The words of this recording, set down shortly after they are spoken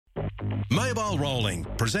Mobile Rolling,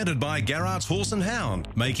 presented by Garrard's Horse and Hound,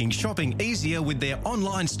 making shopping easier with their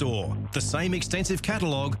online store. The same extensive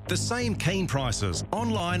catalogue, the same keen prices,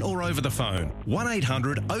 online or over the phone.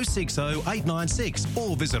 1800 060 896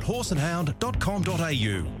 or visit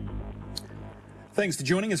horseandhound.com.au. Thanks for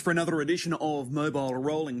joining us for another edition of Mobile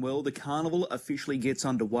Rolling. Well, the carnival officially gets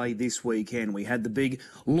underway this weekend. We had the big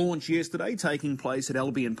launch yesterday taking place at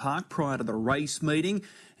Albion Park prior to the race meeting,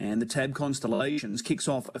 and the Tab Constellations kicks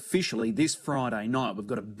off officially this Friday night. We've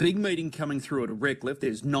got a big meeting coming through at Redcliffe.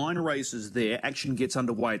 There's 9 races there. Action gets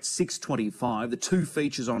underway at 6:25. The 2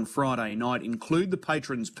 features on Friday night include the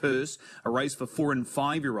Patron's Purse, a race for 4 and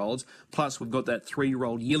 5-year-olds, plus we've got that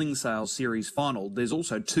 3-year-old Yearling Sales Series final. There's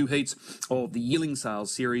also 2 heats of the Yearling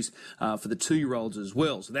Sales Series for the 2-year-olds as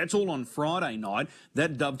well. So that's all on Friday night.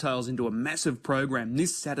 That dovetails into a massive program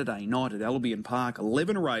this Saturday night at Albion Park.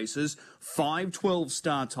 11 races, 5:12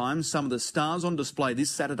 start times. Some of the stars on display this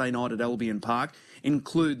Saturday night at Albion Park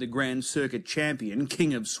include the Grand Circuit champion,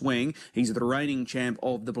 King of Swing. He's the reigning champ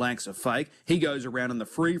of the Blacks Are Fake. He goes around in the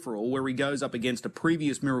free-for-all where he goes up against a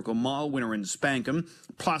previous Miracle Mile winner in Spankham,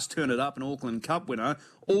 plus Turn It Up, an Auckland Cup winner.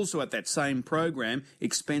 Also at that same program,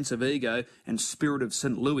 Expensive Ego and Spirit of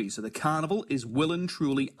St. Louis. So the carnival is well and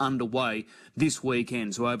truly underway this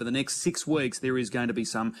weekend. So over the next 6 weeks, there is going to be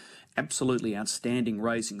some absolutely outstanding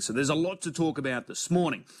racing. So there's a lot to talk about this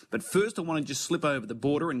morning. But first, I want to just slip over the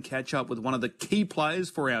border and catch up with one of the key players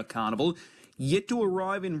for our carnival. Yet to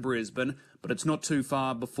arrive in Brisbane, but it's not too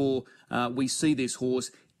far before we see this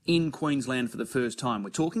horse in Queensland for the first time. We're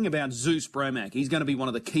talking about Zeus Bromack. He's going to be one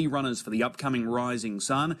of the key runners for the upcoming Rising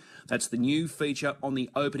Sun. That's the new feature on the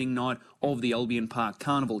opening night of the Albion Park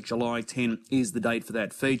Carnival. July 10 is the date for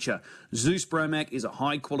that feature. Zeus Bromack is a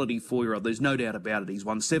high-quality 4-year-old. There's no doubt about it. He's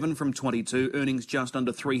won 7 from 22, earnings just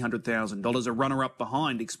under $300,000, a runner-up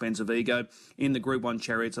behind Expensive Ego in the Group 1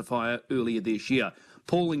 Chariots of Fire earlier this year.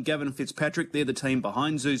 Paul and Gavin Fitzpatrick, they're the team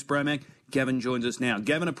behind Zeus Bromack. Gavin joins us now.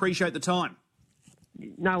 Gavin, appreciate the time.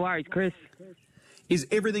 No worries, Chris. Is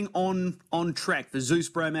everything on track for Zeus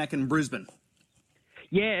Bromack in Brisbane?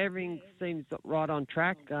 Yeah, everything seems right on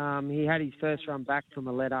track. He had his first run back from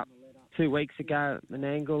a let-up 2 weeks ago at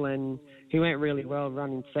Menangle, and he went really well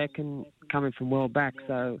running second, coming from well back.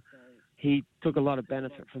 So he took a lot of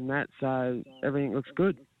benefit from that, so everything looks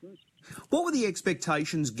good. What were the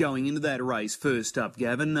expectations going into that race first up,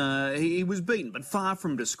 Gavin? He was beaten, but far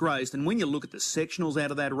from disgraced. And when you look at the sectionals out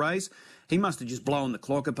of that race, he must have just blown the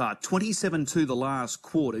clock apart. 27-2 the last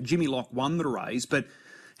quarter. Jimmy Locke won the race, but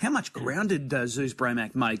how much ground did Zeus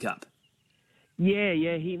Bromack make up? Yeah,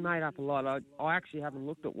 he made up a lot. I actually haven't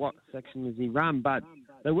looked at what sections he run, but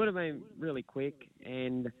they would have been really quick.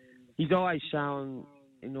 And he's always shown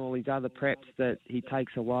in all his other preps that he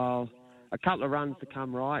takes a couple of runs to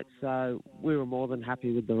come right, so we were more than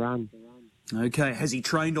happy with the run. Okay, has he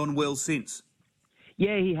trained on well since?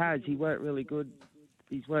 Yeah, he has. He worked really good.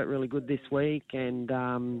 He's worked really good this week,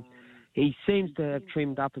 and he seems to have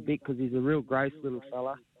trimmed up a bit because he's a real gross little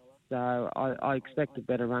fella. So I expect a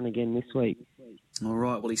better run again this week. All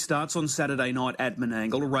right, well, he starts on Saturday night at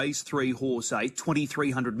Menangle, race 3, horse 8,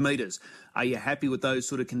 2,300 metres. Are you happy with those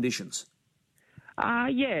sort of conditions?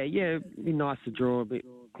 Yeah, it'd be nice to draw a bit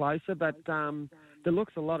closer, but there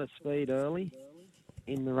looks a lot of speed early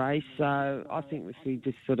in the race, so I think if we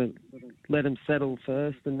just sort of let them settle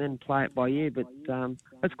first and then play it by ear, but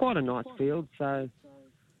it's quite a nice field, so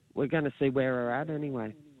we're going to see where we're at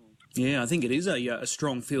anyway. Yeah, I think it is a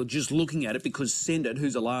strong field just looking at it because Send It,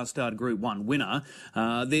 who's a last start Group 1 winner,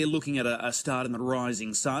 they're looking at a start in the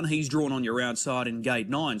Rising Sun. He's drawn on your outside in Gate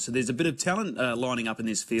 9, so there's a bit of talent lining up in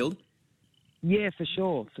this field. Yeah, for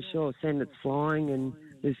sure. Send It's flying, and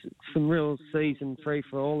there's some real season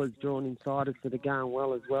free-for-allers drawn inside us that are going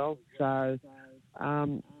well as well. So,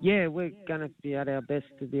 we're going to be at our best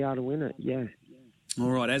to be able to win it, yeah.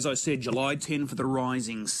 All right, as I said, July 10 for the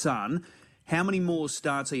Rising Sun. How many more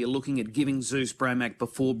starts are you looking at giving Zeus Bromack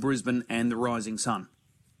before Brisbane and the Rising Sun?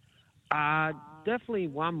 Definitely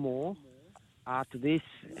one more after this,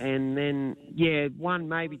 and then, one,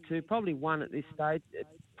 maybe two, probably one at this stage. It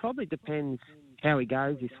probably depends how he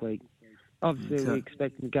goes this week. Obviously, we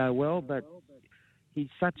expect him to go well, but he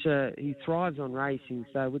thrives on racing,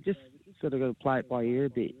 so we're just sort of got to play it by ear a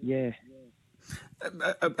bit, yeah.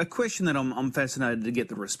 A question that I'm fascinated to get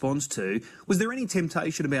the response to, was there any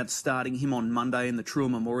temptation about starting him on Monday in the True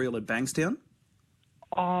Memorial at Bankstown?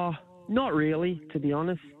 Not really, to be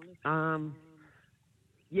honest. Probably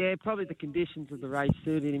the conditions of the race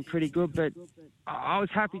suited him pretty good, but I was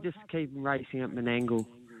happy just to keep him racing at Menangle.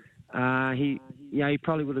 He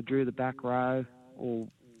probably would have drew the back row or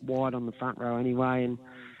wide on the front row anyway, and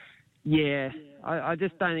I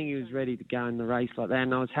just don't think he was ready to go in the race like that,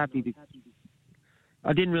 and I was happy to.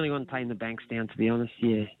 I didn't really want to pay the banks down, to be honest.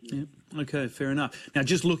 Yeah. Yep. Okay, fair enough. Now,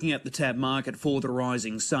 just looking at the tab market for the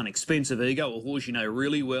Rising Sun, Expensive Ego, a horse you know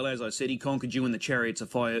really well. As I said, he conquered you in the Chariots of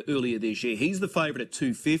Fire earlier this year. He's the favourite at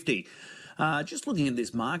 $2.50. Just looking at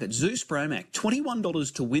this market, Zeus Bromac,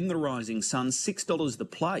 $21 to win the Rising Sun, $6 the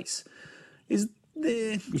place. Is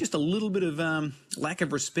there just a little bit of lack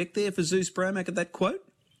of respect there for Zeus Bromac at that quote?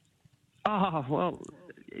 Oh, well,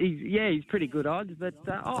 he's pretty good odds, but,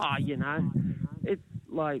 it's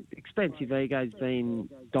like Expensive Ego's been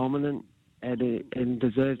dominant and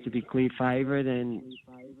deserves to be clear favourite, and,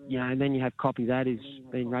 and then you have Copy That, who's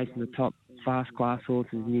been racing the top fast class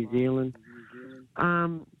horses in New Zealand. I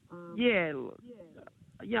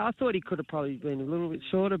thought he could have probably been a little bit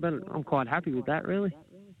shorter, but I'm quite happy with that, really.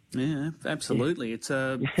 Yeah, absolutely. Yeah. It's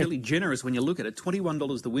fairly generous when you look at it.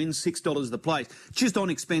 $21 the win, $6 the place. Just on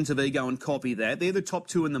Expensive Ego and Copy That. They're the top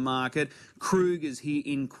two in the market. Krug is here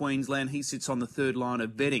in Queensland. He sits on the third line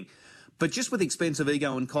of betting. But just with Expensive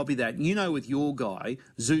Ego and Copy That, with your guy,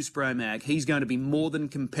 Zeus Bromac, he's going to be more than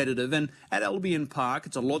competitive. And at Albion Park,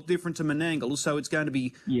 it's a lot different to Menangle, so it's going to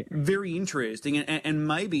be very interesting and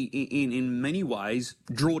maybe in many ways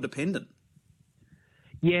draw dependent.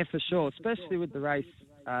 Yeah, for sure, especially with the race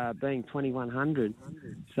being 2100,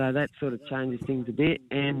 so that sort of changes things a bit.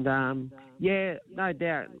 And no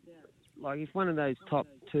doubt, like if one of those top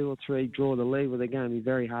two or three draw the lead, well, they're going to be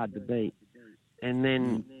very hard to beat. And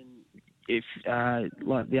then if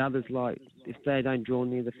like the others, like if they don't draw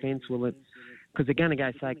near the fence, because they're going to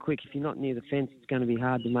go so quick. If you're not near the fence, it's going to be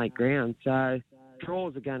hard to make ground. So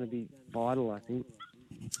draws are going to be vital, I think.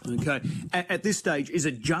 Okay. At this stage, is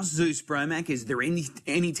it just Zeus Bromac? Is there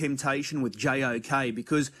any temptation with JOK?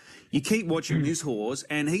 Because you keep watching this horse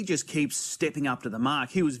and he just keeps stepping up to the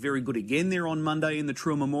mark. He was very good again there on Monday in the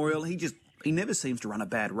True Memorial. He never seems to run a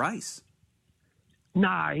bad race.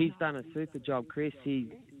 No, he's done a super job, Chris.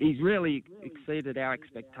 He's really exceeded our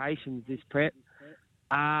expectations this prep.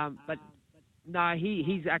 But no,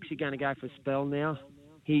 he's actually going to go for a spell now.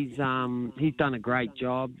 He's done a great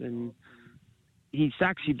job, and he's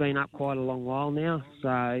actually been up quite a long while now,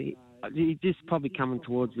 so he's just probably coming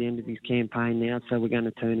towards the end of his campaign now, so we're going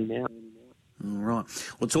to turn him out. All right.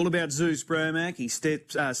 Well, it's all about Zeus Bromac. He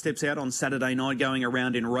steps out on Saturday night going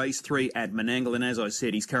around in race 3 at Menangle, and as I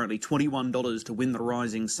said, he's currently $21 to win the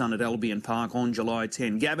Rising Sun at Albion Park on July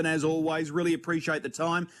 10. Gavin, as always, really appreciate the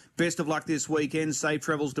time. Best of luck this weekend. Safe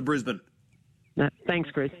travels to Brisbane. No, thanks,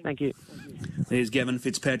 Chris. Thank you. There's Gavin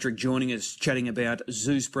Fitzpatrick joining us, chatting about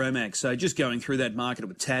Zeus Bromac. So just going through that market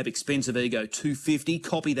with tab, Expensive Ego $250,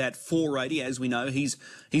 Copy That $480. As we know, he's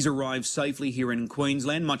arrived safely here in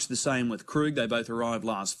Queensland. Much the same with Krug. They both arrived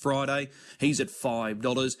last Friday. He's at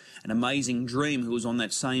 $5. An Amazing Dream, who was on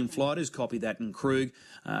that same flight as Copy That and Krug,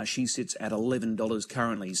 she sits at $11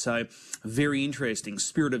 currently. So very interesting.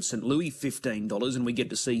 Spirit of St. Louis, $15, and we get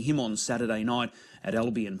to see him on Saturday night at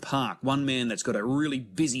Albion Park. One man that's got a really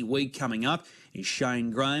busy week coming up is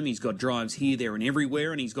Shane Graham. He's got drives here, there and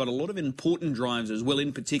everywhere, and he's got a lot of important drives as well,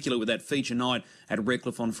 in particular with that feature night at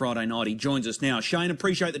Redcliffe on Friday night. He joins us now. Shane,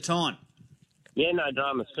 appreciate the time. Yeah, no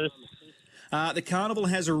dramas, Chris. The carnival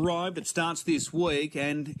has arrived. It starts this week,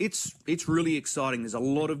 and it's really exciting. There's a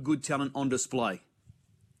lot of good talent on display.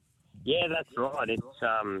 Yeah, that's right.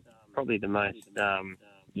 It's probably the most,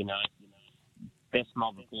 best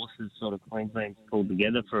mob of horses sort of Queensland's pulled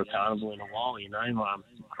together for a carnival in a while,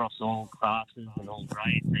 across all classes and all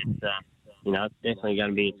grades. It's definitely going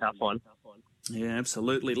to be a tough one. Yeah,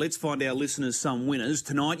 absolutely. Let's find our listeners some winners.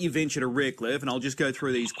 Tonight you venture to Redcliffe, and I'll just go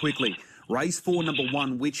through these quickly. Race 4, number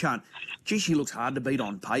 1, Witch Hunt. Gee, she looks hard to beat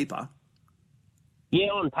on paper. Yeah,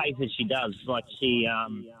 on paper she does. Like she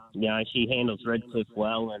handles Redcliffe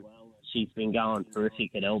well, and she's been going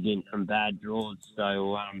terrific at Albion from bad draws.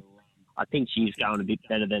 So I think she's going a bit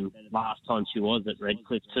better than last time she was at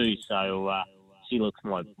Redcliffe too. So she looks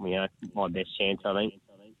my best chance, I think.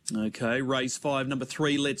 Okay, race 5, number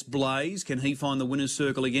 3, Let's Blaze. Can he find the winner's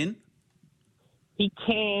circle again? He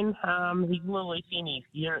can. He's a little iffy in his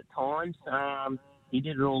gear at times. He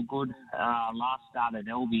did it all good last start at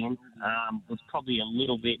Albion. Was probably a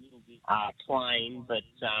little bit plain, but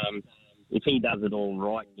if he does it all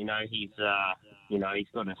right, he's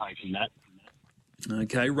got a hope in that.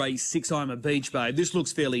 Okay, race 6, I'm a Beach Babe. This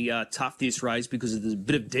looks fairly tough, this race, because there's a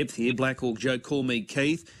bit of depth here. Black Hawk Joe, Call Me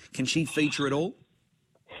Keith. Can she feature at all?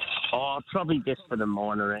 Oh, probably just for the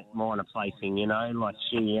minor placing, like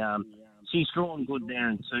she's drawn good there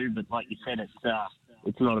in 2, but like you said, it's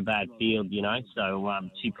not a bad field, so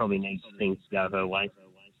she probably needs things to go her way.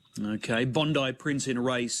 Okay, Bondi Prince in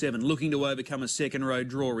race 7, looking to overcome a second row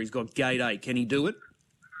draw. He's got gate 8. Can he do it?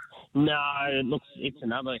 No, it's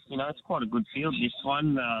another, it's quite a good field, this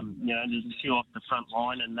one. There's a few off the front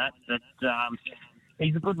line and that, but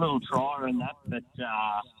he's a good little trier in that, but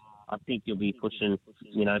I think you'll be pushing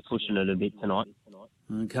it a bit tonight.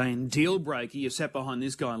 Okay, and Deal Breaker, you sat behind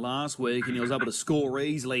this guy last week and he was able to score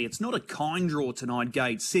easily. It's not a kind draw tonight,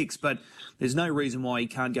 gate 6, but there's no reason why he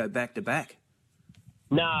can't go back-to-back.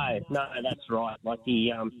 No, that's right. Like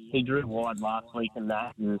he drew wide last week and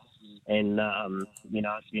that, and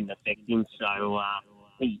it didn't affect him, so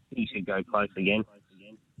he should go close again.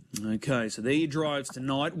 Okay, so there your drives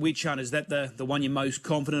tonight. Which one is that the one you're most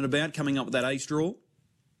confident about coming up with that ace draw?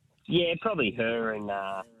 Yeah, probably her and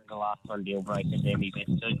the last one, Deal Breaker, Demi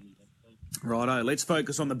best too. Righto, let's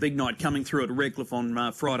focus on the big night coming through at Redcliffe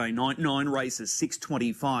on Friday night. 9 races,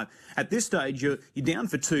 6.25. At this stage, you're down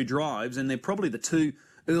for 2 drives, and they're probably the 2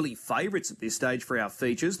 early favourites at this stage for our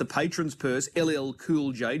features. The Patron's Purse, LL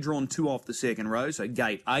Cool J, drawn 2 off the second row, so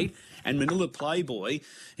gate 8. And Manila Playboy,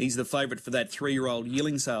 he's the favourite for that 3-year-old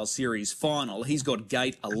Yearling Sales Series final. He's got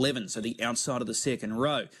gate 11, so the outside of the second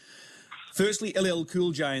row. Firstly, LL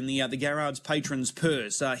Cool J in the Garrard's Patron's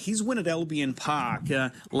Purse. His win at Albion Park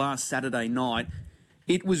last Saturday night,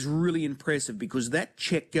 it was really impressive because that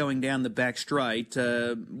check going down the back straight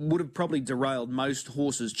would have probably derailed most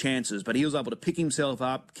horses' chances, but he was able to pick himself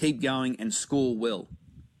up, keep going and score well.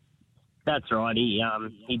 That's right. He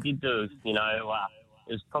did do, it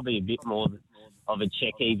was probably a bit more of a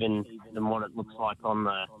check even than what it looks like on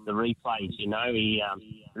the replays. He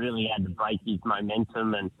really had to break his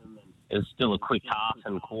momentum, and it was still a quick half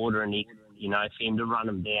and quarter, and for him to run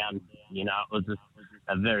him down, it was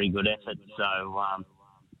a very good effort. So,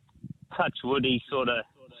 touch wood, he sort of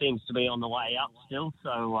seems to be on the way up still.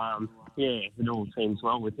 So, it all seems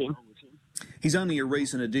well with him. He's only a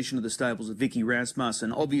recent addition to the stables of Vicky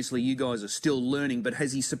Rasmussen. Obviously, you guys are still learning, but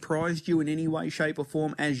has he surprised you in any way, shape or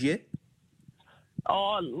form as yet?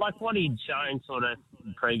 Oh, like what he'd shown sort of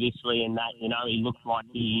previously in that, he looked like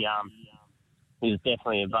he was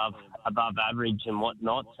definitely above average and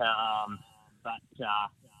whatnot. But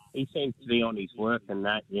he seems to be on his work and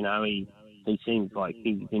that, he seems like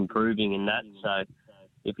he's improving in that. So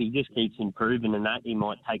if he just keeps improving in that, he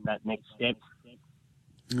might take that next step.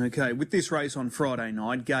 Okay, with this race on Friday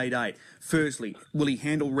night, gate 8, firstly, will he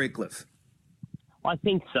handle Redcliffe? I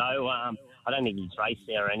think so. I don't think he's raced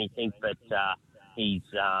there or anything, but he's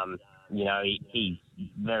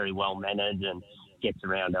very well mannered and gets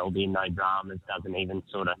around Albion, no dramas, doesn't even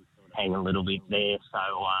sort of hang a little bit there. So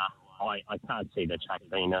I can't see the track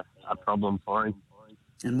being a problem for him.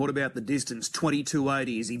 And what about the distance,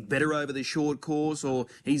 22.80? Is he better over the short course, or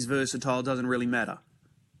he's versatile, doesn't really matter?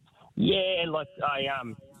 Yeah, like I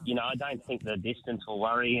don't think the distance will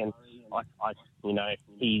worry, and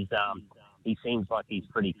he seems like he's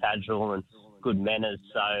pretty casual and good manners.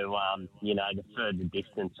 So the further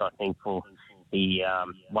distance, I think he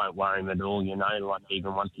won't worry him at all. Like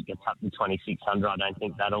even once he gets up to 2,600, I don't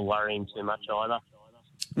think that'll worry him too much either.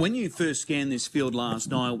 When you first scanned this field last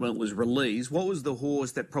night when it was released, what was the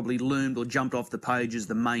horse that probably loomed or jumped off the page as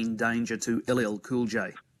the main danger to LL Cool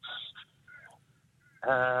J?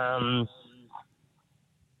 Not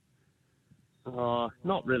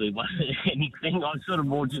really anything. I sort of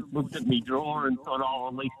more just looked at me draw and thought,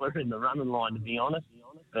 at least we're in the running line, to be honest.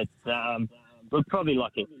 But look, probably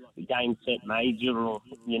like a game set major, or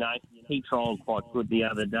he trialled quite good the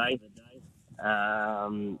other day.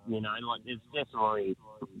 Like there's definitely,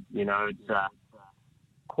 it's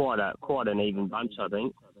quite an even bunch, I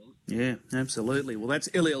think. Yeah, absolutely. Well, that's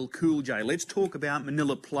LL Cool J. Let's talk about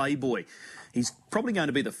Manila Playboy. He's probably going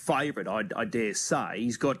to be the favourite, I dare say.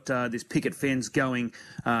 He's got this picket fence going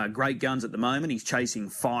great guns at the moment. He's chasing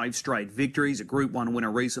 5 straight victories, a Group 1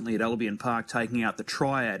 winner recently at Albion Park, taking out the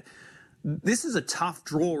Triad. This is a tough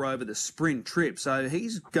draw over the sprint trip, so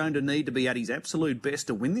he's going to need to be at his absolute best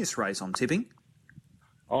to win this race, I'm tipping.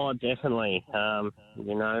 Oh, definitely.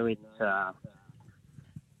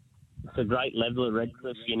 It's a great level at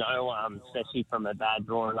Redcliffe, especially from a bad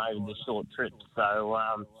draw and over the short trip. So,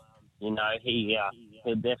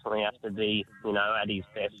 he'll definitely have to be, at his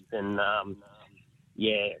best, and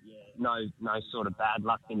no sort of bad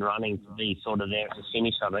luck in running to be sort of there at the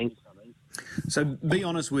finish, I think. So be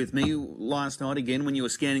honest with me, last night again when you were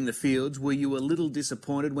scanning the fields, were you a little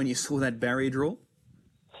disappointed when you saw that barrier draw?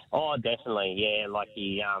 Oh, definitely, yeah. Like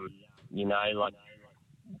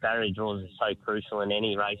barrier draws are so crucial in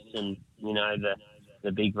any race, and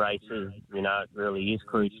the big races, it really is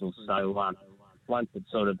crucial. So once it's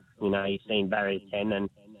sort of you've seen barrier 10 and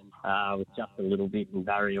with just a little bit in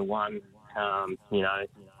barrier 1,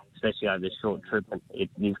 especially over the short trip, it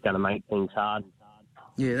is going to make things hard.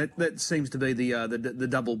 Yeah, that seems to be the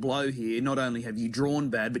double blow here. Not only have you drawn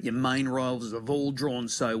bad, but your main rivals have all drawn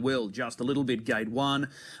so well. Just a little bit, Gate 1.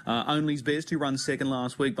 Only's Best, who run second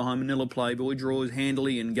last week behind Manila Playboy, draws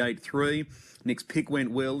handily in Gate 3. Next pick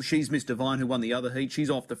went well. She's Miss Divine, who won the other heat.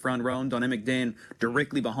 She's off the front row, and Dynamic Dan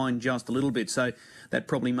directly behind just a little bit. So that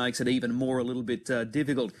probably makes it even more a little bit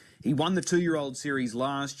difficult. He won the 2-year-old series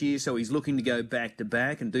last year, so he's looking to go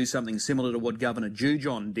back-to-back and do something similar to what Governor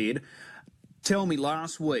Jujon did. Tell me,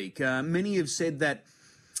 last week, many have said that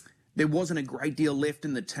there wasn't a great deal left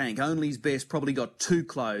in the tank. Only's Best probably got too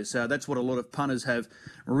close. That's what a lot of punters have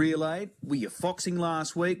relayed. Were you foxing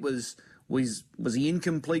last week? Was he in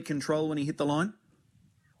complete control when he hit the line?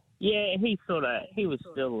 Yeah, he was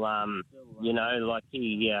still,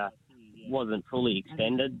 he wasn't fully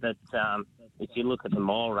extended. But if you look at the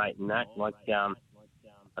mile rate and that, I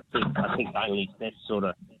think Only's Best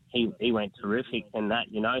he went terrific in that,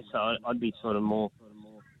 so I'd be more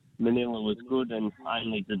Manila was good and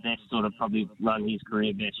Only the Best probably run his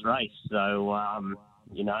career best race. So,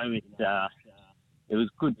 it was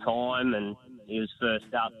good time and he was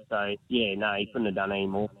first up. So, he couldn't have done any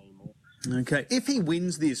more. Okay, if he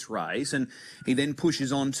wins this race and he then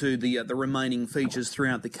pushes on to the remaining features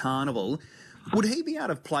throughout the carnival, would he be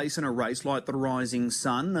out of place in a race like the Rising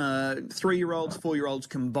Sun? 3-year-olds, 4-year-olds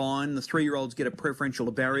combined, the 3-year-olds get a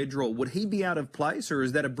preferential barrier draw. Would he be out of place, or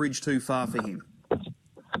is that a bridge too far for him?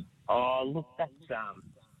 Oh, look, that's, I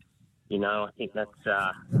think that's,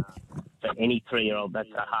 for any 3-year-old,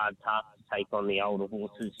 that's a hard task to take on the older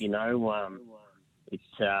horses, It's,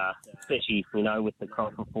 especially, with the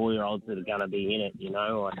crop of 4-year-olds that are going to be in it,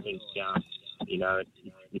 I think,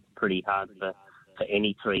 it's pretty hard for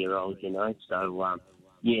any 3-year-old, So,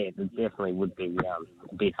 it definitely would be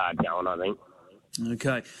a bit hard going, I think.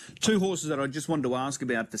 Okay. 2 horses that I just wanted to ask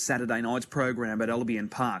about for Saturday night's program at Albion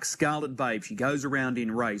Park. Scarlet Babe, she goes around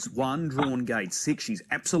in race 1, drawn Gate 6. She's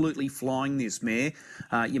absolutely flying this mare.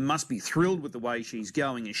 You must be thrilled with the way she's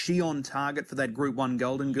going. Is she on target for that Group 1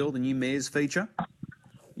 Golden Girl, the new mares feature?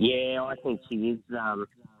 Yeah, I think she is.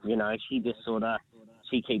 She just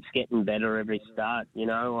she keeps getting better every start,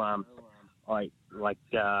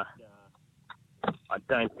 I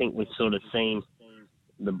don't think we've seen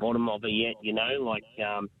the bottom of her yet,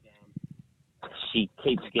 she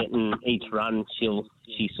keeps getting each run,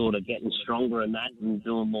 she's getting stronger in that and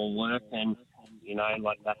doing more work, and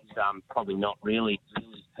that's probably not really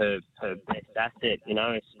her best asset,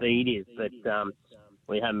 her speed is, but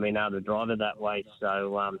we haven't been able to drive her that way,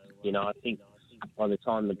 so I think by the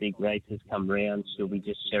time the big races come round, she'll be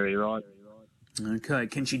just cherry ripe. Okay,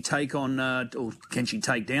 can she take on, or can she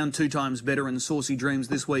take down 2 times better in Saucy Dreams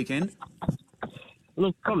this weekend?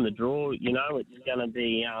 Look, from the draw, it's going to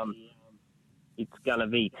be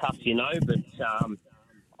tough, but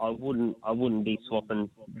I wouldn't be swapping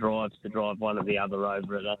drives to drive one or the other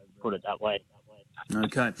over it. Put it that way.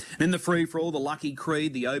 Okay. In the free-for-all, the Lucky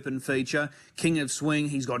Creed, the open feature, King of Swing,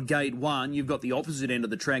 he's got Gate 1. You've got the opposite end of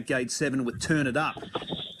the track, Gate 7, with Turn It Up.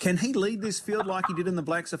 Can he lead this field like he did in the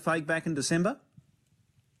Blacks of Fake back in December?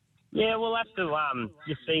 Yeah, we'll have to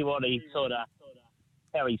just see what he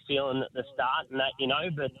how he's feeling at the start and that,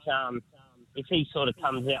 but if he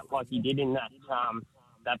comes out like he did in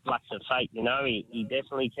that Blacks of Fate, he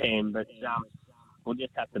definitely can, but we'll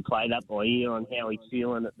just have to play that by ear on how he's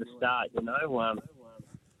feeling at the start,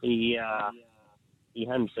 He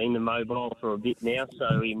hadn't seen the mobile for a bit now,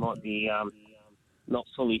 so he might be not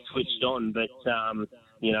fully switched on, but,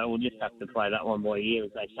 we'll just have to play that one by ear,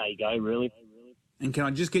 as they say go, really. And can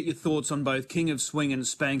I just get your thoughts on both King of Swing and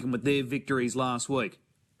Spankin' with their victories last week?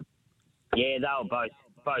 Yeah, they were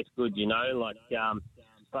both good,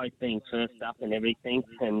 both being first up and everything,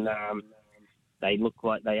 and they look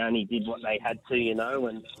like they only did what they had to,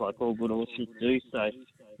 and like all good horses do, so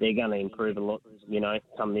they're going to improve a lot,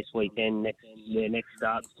 come this weekend, their next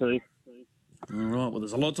starts too. All right, well,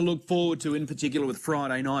 there's a lot to look forward to, in particular with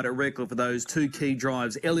Friday night at Redcliffe for those 2 key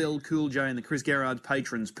drives, LL Cool J and the Chris Garrard's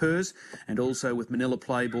Patrons Purse, and also with Manila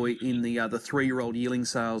Playboy in the 3-year-old Yearling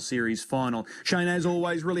Sales Series final. Shane, as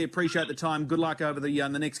always, really appreciate the time. Good luck over the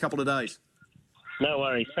next couple of days. No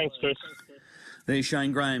worries. Thanks, Chris. There's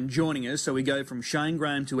Shane Graham joining us. So we go from Shane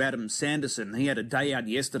Graham to Adam Sanderson. He had a day out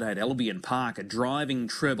yesterday at Albion Park, a driving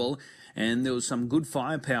treble, and there was some good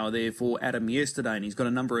firepower there for Adam yesterday, and he's got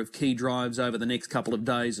a number of key drives over the next couple of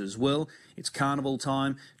days as well. It's carnival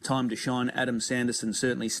time to shine. Adam Sanderson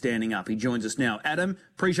certainly standing up. He joins us now. Adam,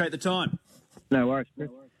 appreciate the time. No worries, Chris.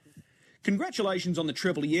 Congratulations on the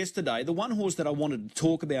treble yesterday. The one horse that I wanted to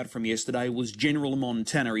talk about from yesterday was General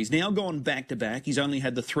Montana. He's now gone back-to-back. He's only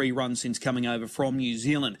had the 3 runs since coming over from New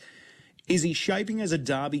Zealand. Is he shaping as a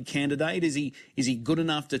Derby candidate? Is he good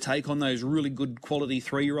enough to take on those really good quality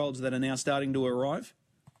 3-year-olds that are now starting to arrive?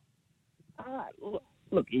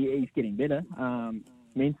 Look, he's getting better.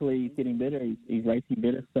 Mentally, he's getting better. He's racing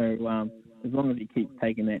better. So as long as he keeps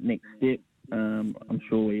taking that next step, I'm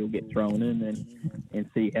sure he'll get thrown in and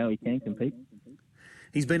see how he can compete.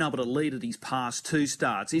 He's been able to lead at his past 2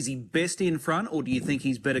 starts. Is he best in front, or do you think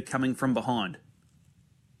he's better coming from behind?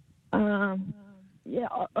 Yeah,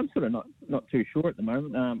 I'm sort of not too sure at the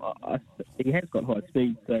moment. He has got high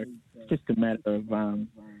speed, so it's just a matter of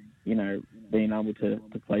being able to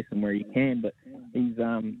place him where he can. But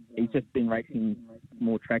he's just been racing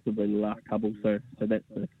more attractively the last couple, so that's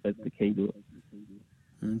the key to it.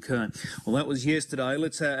 Okay. Well, that was yesterday.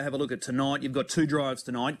 Let's have a look at tonight. You've got 2 drives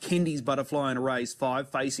tonight. Kendy's Butterfly in race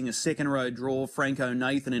 5, facing a second row draw. Franco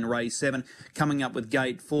Nathan in race 7, coming up with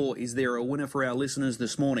gate 4. Is there a winner for our listeners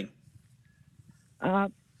this morning?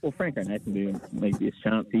 Well, Franco Nathan may be his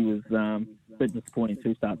chance. He was a bit disappointing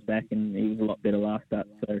 2 starts back, and he was a lot better last start.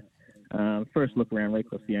 So, first look around,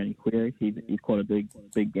 Reckless the only query. He's quite a big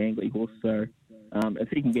gangly horse. So, if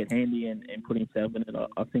he can get handy and put himself in it,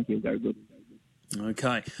 I think he'll go good.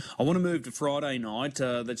 Okay. I want to move to Friday night.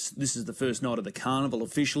 This is the first night of the carnival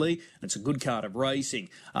officially. It's a good card of racing.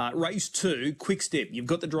 Race 2, Quickstep. You've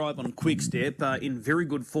got the drive on Quickstep in very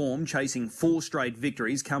good form, chasing 4 straight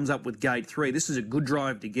victories, comes up with gate 3. This is a good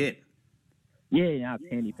drive to get. Yeah, it's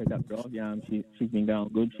handy pick-up drive. She's been going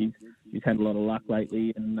good. She's had a lot of luck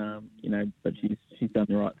lately, and but she's done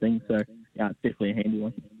the right thing. So yeah, it's definitely a handy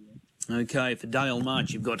one. Okay, for Dale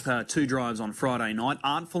March, you've got 2 drives on Friday night.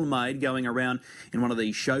 Artful Maid going around in one of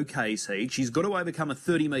these showcase heats. She's got to overcome a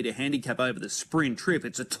 30-metre handicap over the sprint trip.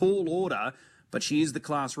 It's a tall order, but she is the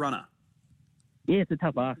class runner. Yeah, it's a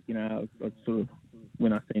tough ask. I sort of,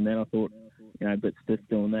 when I seen that, I thought, a bit stiff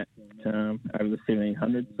doing that over the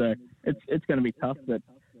 1700. So it's going to be tough, but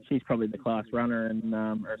she's probably the class runner, and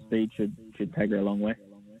her speed should take her a long way.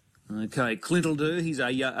 Okay, Clintledoo, he's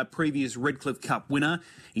a previous Redcliffe Cup winner.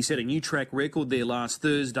 He set a new track record there last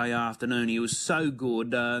Thursday afternoon. He was so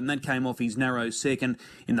good, and that came off his narrow second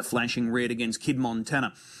in the flashing red against Kid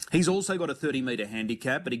Montana. He's also got a 30-metre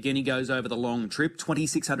handicap, but again he goes over the long trip,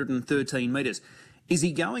 2,613 metres. Is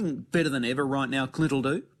he going better than ever right now,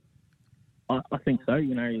 Clintledoo? I think so.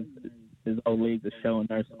 His old legs are showing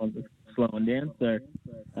no signs of slowing down. So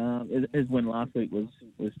his win last week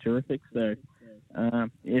was terrific. So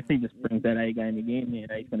if he just brings that A game again,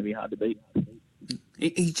 he's going to be hard to beat.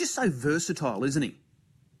 He's just so versatile, isn't he?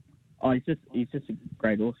 Oh, he's just a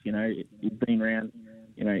great horse. He's been around,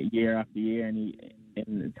 year after year, and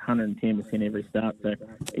it's 110% every start. So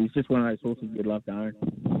he's just one of those horses you'd love to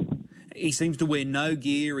own. He seems to wear no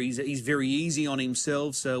gear. He's very easy on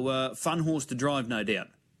himself. So fun horse to drive, no doubt.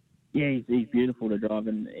 Yeah, he's beautiful to drive,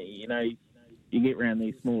 and you get around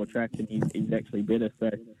these smaller tracks, and he's actually better.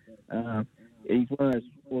 So. He's one of those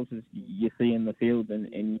horses you see in the field and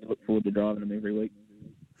you look forward to driving him every week.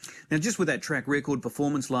 Now, just with that track record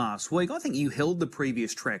performance last week, I think you held the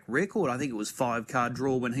previous track record. I think it was 5-card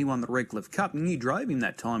draw when he won the Redcliffe Cup, and you drove him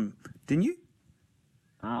that time, didn't you?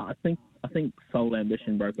 I think Soul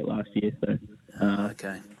Ambition broke it last year. So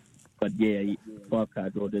okay. But yeah,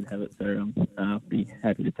 5-card draw did have it, so I'll be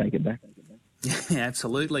happy to take it back. Yeah,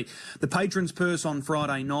 absolutely. The Patrons Purse on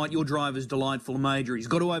Friday night. Your driver's Delightful Major. He's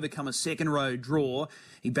got to overcome a second row draw.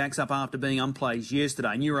 He backs up after being unplaced yesterday,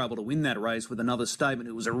 and you were able to win that race with another statement.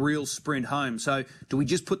 It was a real sprint home. So do we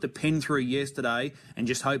just put the pen through yesterday and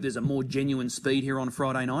just hope there's a more genuine speed here on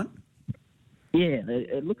Friday night? Yeah,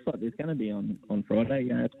 it looks like there's going to be on Friday.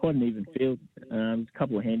 It's quite an even field. There's a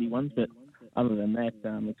couple of handy ones, but other than that,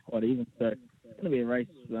 it's quite even. So it's going to be a race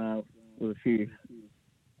with a few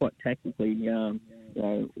quite tactically,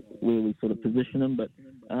 where we sort of position him. But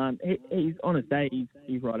he's on his day,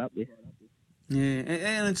 he's right up there. Yeah,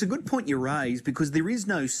 and it's a good point you raise, because there is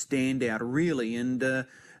no standout really, and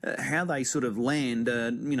how they sort of land,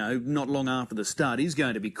 not long after the start is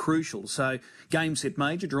going to be crucial. So Game Set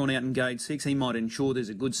Major drawn out in gate 6, he might ensure there's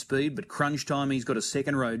a good speed, but crunch time he's got a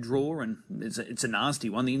second row draw, and it's a nasty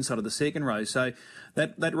one, the inside of the second row. So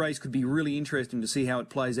that race could be really interesting to see how it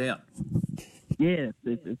plays out. Yeah,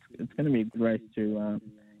 it's going to be a good race to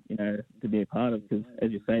be a part of, because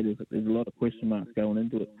as you say, there's a lot of question marks going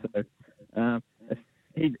into it. So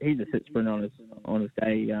he's a sit sprint on his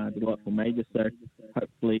day, Delightful Major. So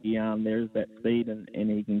hopefully there is that speed and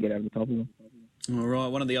he can get over the top of them. All right,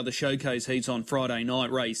 one of the other showcase heats on Friday night,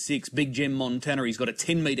 race 6, Big Gem Montana. He's got a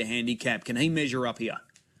 10-metre handicap. Can he measure up here?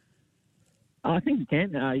 I think he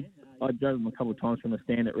can. I drove him a couple of times from the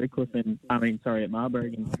stand at Redcliffe at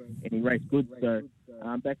Marbury, and he raced good. So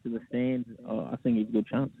back to the stand, I think he's a good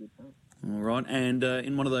chance. All right, and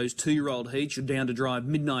in one of those 2-year-old heats, you're down to drive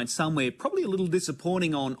Midnight Somewhere. Probably a little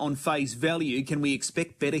disappointing on face value. Can we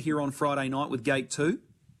expect better here on Friday night with Gate 2?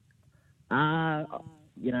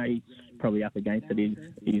 He's probably up against it.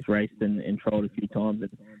 He's raced and trialled a few times,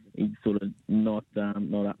 and he's sort of not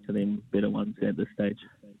up to them better ones at this stage.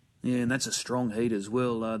 Yeah, and that's a strong heat as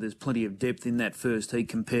well. There's plenty of depth in that first heat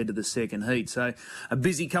compared to the second heat. So a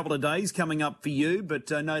busy couple of days coming up for you,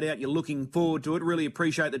 but no doubt you're looking forward to it. Really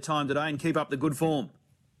appreciate the time today and keep up the good form.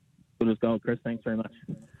 Good as gold, Chris. Thanks very much.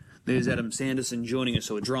 There's Adam Sanderson joining us,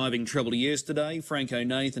 who were driving treble yesterday. Franco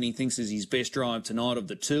Nathan, he thinks, is his best drive tonight of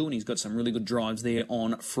the two, and he's got some really good drives there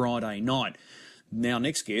on Friday night. Now,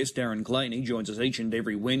 next guest, Darren Clayton, he joins us each and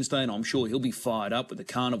every Wednesday, and I'm sure he'll be fired up with the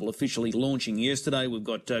carnival officially launching yesterday. We've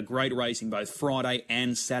got great racing both Friday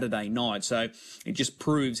and Saturday night, so it just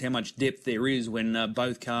proves how much depth there is when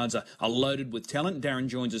both cards are loaded with talent. Darren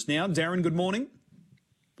joins us now. Darren, good morning.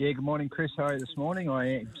 Yeah, good morning, Chris. How are you this morning?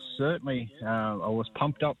 I certainly I was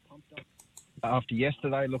pumped up after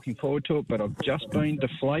yesterday, looking forward to it, but I've just been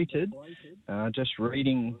deflated. Just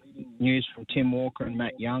reading news from Tim Walker and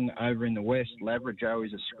Matt Young over in the West. Lavrajo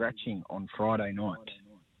is a scratching on Friday night.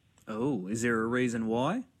 Oh, is there a reason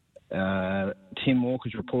why? Tim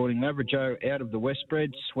Walker's reporting Lavrajo out of the West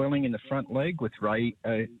spread, swelling in the front leg with Ray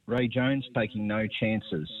Jones taking no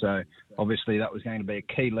chances. So obviously that was going to be a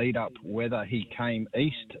key lead-up whether he came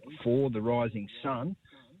east for the rising sun.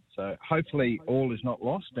 So hopefully all is not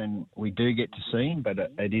lost and we do get to see him, but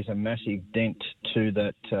it is a massive dent to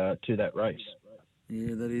that race.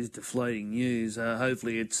 Yeah, that is deflating news.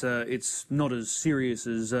 Hopefully it's not as serious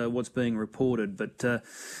as what's being reported, but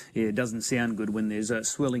it doesn't sound good when there's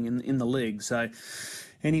swelling in the leg. So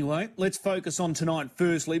anyway, let's focus on tonight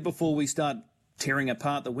firstly before we start tearing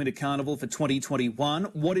apart the Winter Carnival for 2021.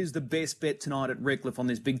 What is the best bet tonight at Redcliffe on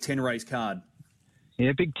this Big 10 race card?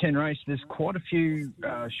 Yeah, Big 10 race. There's quite a few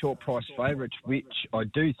short price favourites, which I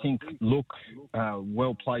do think look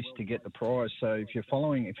well placed to get the prize. So if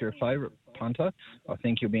you're a favourite punter, I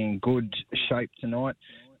think you'll be in good shape tonight.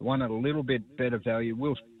 One at a little bit better value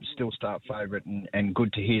will still start favourite, and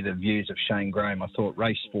good to hear the views of Shane Graham. I thought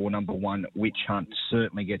race 4, number 1, Witch Hunt,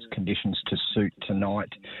 certainly gets conditions to suit tonight.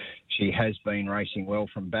 She has been racing well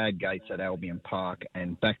from bad gates at Albion Park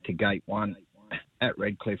and back to gate 1 at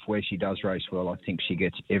Redcliffe, where she does race well. I think she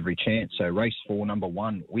gets every chance. So race 4, number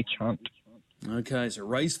 1, Witch Hunt. Okay, so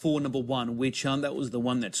race 4, number 1, Witch Hunt. That was the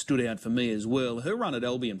one that stood out for me as well. Her run at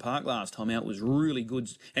Albion Park last time out was really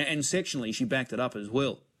good, and sectionally she backed it up as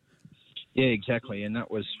well. Yeah, exactly, and that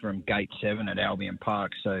was from gate 7 at Albion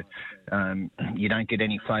Park, so you don't get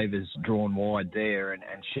any favours drawn wide there, and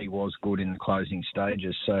she was good in the closing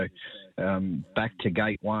stages. So back to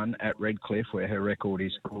gate 1 at Redcliffe, where her record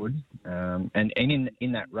is good, and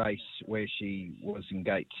in that race where she was in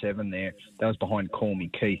gate 7 there, that was behind Call Me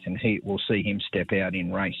Keith, and we'll see him step out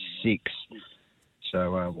in race 6.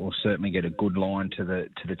 So we'll certainly get a good line to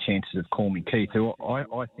the chances of Call Me Keith, who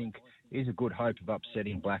I think is a good hope of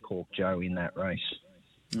upsetting Black Hawk Joe in that race.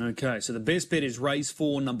 Okay, so the best bet is race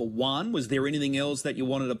 4, number 1. Was there anything else that you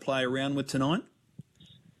wanted to play around with tonight?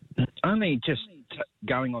 Only just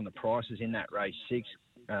going on the prices in that race 6,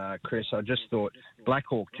 Chris. I just thought Black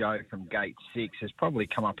Hawk Joe from gate 6 has probably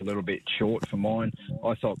come up a little bit short for mine.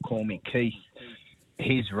 I thought Call Me Keith,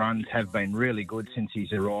 his runs have been really good since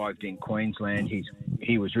he's arrived in Queensland.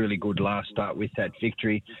 He was really good last start with that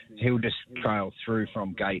victory. He'll just trail through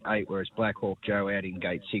from gate 8, whereas Black Hawk Joe out in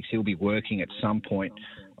gate 6, he'll be working at some point.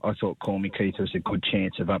 I thought Call Me Keith was a good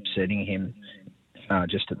chance of upsetting him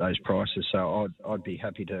just at those prices. So I'd be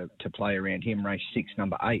happy to play around him. Race 6,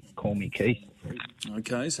 number 8, Call Me Keith.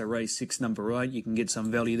 Okay, so race 6, number 8, you can get some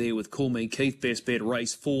value there with Call Me Keith. Best bet,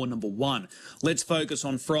 race 4, number 1. Let's focus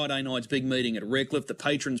on Friday night's big meeting at Redcliffe, the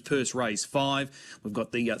Patrons Purse race 5. We've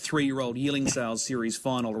got the 3-year-old Yearling Sales Series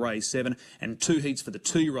final, race 7, and 2 heats for the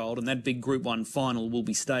 2-year-old, and that big Group 1 final will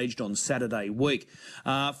be staged on Saturday week.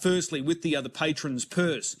 Firstly, with the Patrons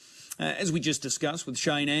Purse, as we just discussed with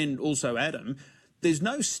Shane and also Adam, there's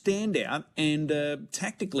no standout, and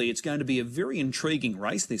tactically it's going to be a very intriguing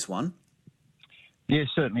race, this one. Yeah, it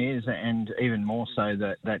certainly is, and even more so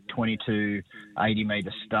that 22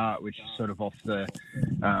 80-metre start, which is sort of off the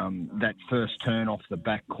that first turn off the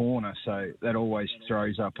back corner. So that always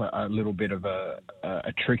throws up a little bit of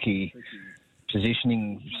a tricky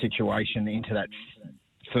positioning situation into that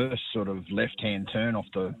first sort of left-hand turn off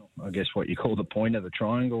the, I guess what you call the point of the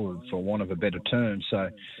triangle, for want of a better term. So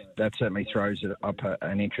that certainly throws it up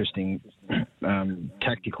an interesting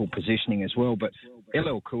tactical positioning as well. But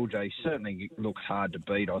LL Cool J certainly looks hard to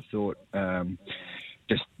beat. I thought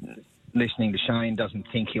just listening to Shane, doesn't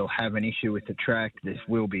think he'll have an issue with the track. This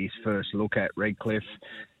will be his first look at Redcliffe.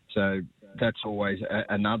 So that's always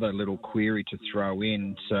another little query to throw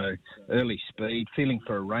in. So early speed, feeling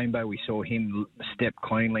for a rainbow. We saw him step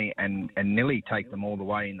cleanly and nearly take them all the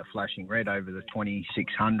way in the flashing red over the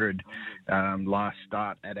 2600 last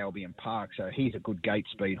start at Albion Park. So he's a good gate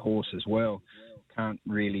speed horse as well. Can't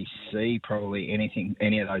really see probably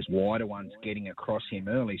any of those wider ones getting across him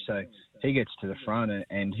early. So he gets to the front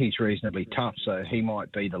and he's reasonably tough. So he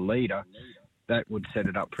might be the leader. That would set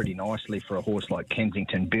it up pretty nicely for a horse like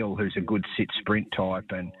Kensington Bill, who's a good sit sprint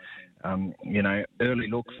type. And, early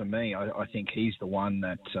look for me, I think he's the one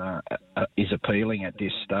that is appealing at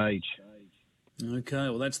this stage. Okay,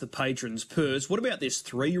 well, that's the Patron's Purse. What about this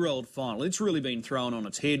 3-year-old final? It's really been thrown on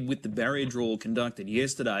its head with the barrier draw conducted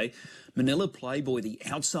yesterday. Manila Playboy, the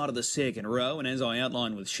outside of the second row, and as I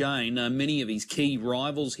outlined with Shane, many of his key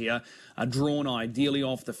rivals here are drawn ideally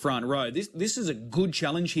off the front row. This is a good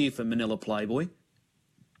challenge here for Manila Playboy.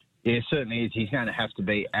 Yeah, it certainly is. He's going to have to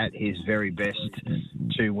be at his very best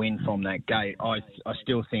to win from that gate. I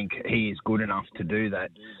still think he is good enough to do that.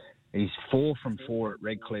 He's 4 from 4 at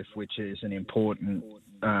Redcliffe, which is an important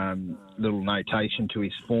little notation to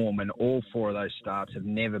his form, and all 4 of those starts have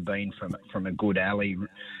never been from a good alley.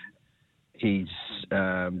 He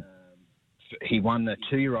won the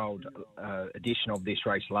 2-year-old edition of this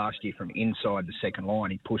race last year from inside the second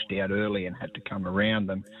line. He pushed out early and had to come around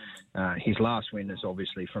them. His last win is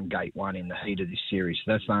obviously from gate 1 in the heat of this series.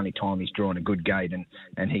 So that's the only time he's drawn a good gate,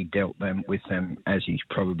 and he dealt with them as he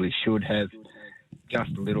probably should have.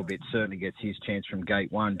 Just a little bit, certainly gets his chance from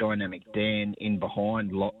gate 1. Dynamic Dan in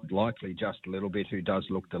behind, likely just a little bit, who does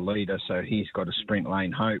look the leader, so he's got a sprint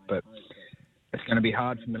lane hope. But it's going to be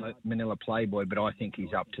hard for Manila Playboy, but I think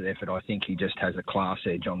he's up to the effort. I think he just has a class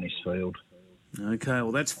edge on this field. Okay,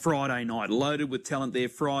 well, that's Friday night. Loaded with talent there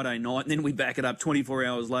Friday night. And then we back it up 24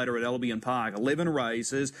 hours later at Albion Park. 11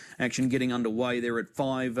 races, action getting underway there at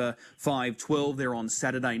 5:12 there on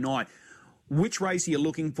Saturday night. Which race are you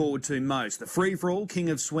looking forward to most? The free-for-all, King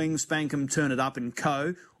of Swing, Spankum, Turn It Up and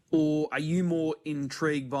Co.? Or are you more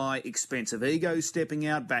intrigued by Expensive Ego stepping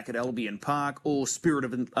out back at Albion Park, or Spirit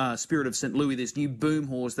of St. Louis, this new boom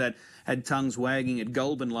horse that had tongues wagging at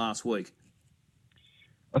Goulburn last week?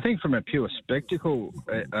 I think from a pure spectacle,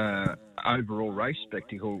 overall race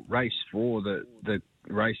spectacle, race 4, the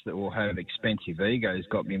race that will have Expensive Ego has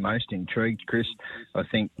got me most intrigued, Chris. I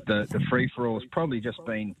think the free-for-all has probably just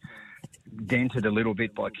been dented a little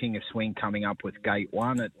bit by King of Swing coming up with gate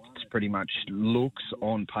 1. It pretty much looks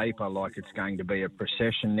on paper like it's going to be a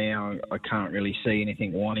procession now. I can't really see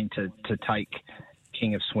anything wanting to take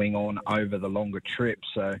King of Swing on over the longer trip.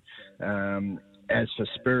 So as for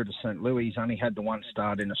Spirit of St. Louis, he's only had the one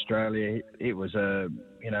start in Australia. It was a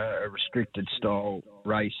restricted style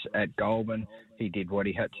race at Goulburn. He did what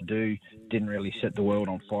he had to do, didn't really set the world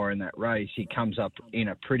on fire in that race. He comes up in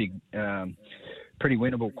a pretty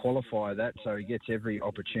winnable qualifier, so he gets every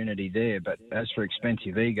opportunity there. But as for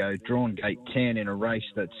Expensive Ego, drawn gate 10 in a race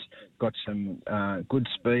that's got some good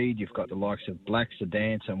speed. You've got the likes of Black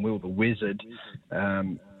Sedance and Will the Wizard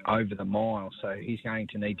over the mile, so he's going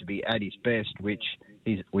to need to be at his best, which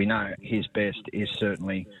we know his best is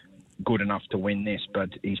certainly good enough to win this. But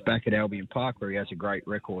he's back at Albion Park where he has a great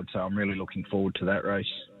record, so I'm really looking forward to that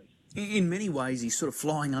race. In many ways, he's sort of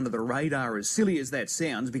flying under the radar, as silly as that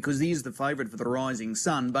sounds, because he is the favourite for the Rising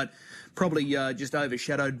Sun, but probably just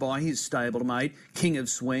overshadowed by his stablemate, King of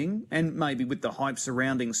Swing, and maybe with the hype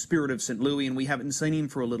surrounding Spirit of St. Louis, and we haven't seen him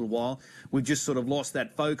for a little while. We've just sort of lost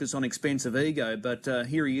that focus on Expensive Ego, but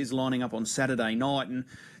here he is lining up on Saturday night, and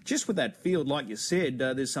just with that field, like you said,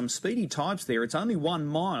 there's some speedy types there. It's only 1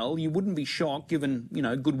 mile. You wouldn't be shocked, given,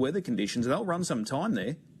 good weather conditions. They'll run some time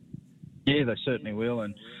there. Yeah, they certainly will,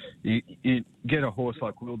 and you get a horse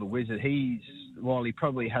like Will the Wizard. While he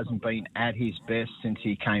probably hasn't been at his best since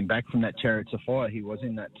he came back from that Chariots of Fire, he was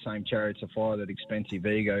in that same Chariots of Fire that Expensive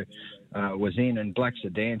Ego was in. And Black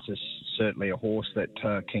Sedance is certainly a horse that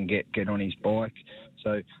can get on his bike.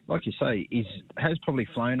 So, like you say, has probably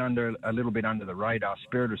flown a little bit under the radar.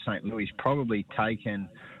 Spirit of St. Louis probably taken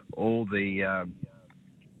all the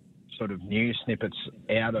sort of news snippets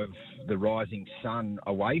out of the Rising Sun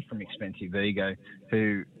away from Expensive Ego,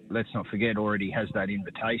 who, let's not forget, already has that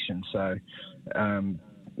invitation. So,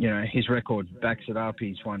 his record backs it up.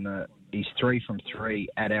 He's won he's 3 from 3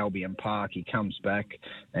 at Albion Park. He comes back,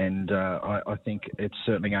 and I think it's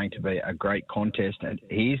certainly going to be a great contest. And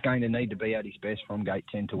he is going to need to be at his best from gate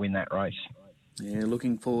 10 to win that race. Yeah,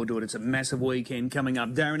 looking forward to it. It's a massive weekend coming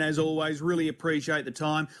up. Darren, as always, really appreciate the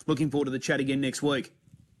time. Looking forward to the chat again next week.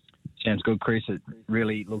 Sounds good, Chris.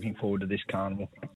 Really looking forward to this carnival.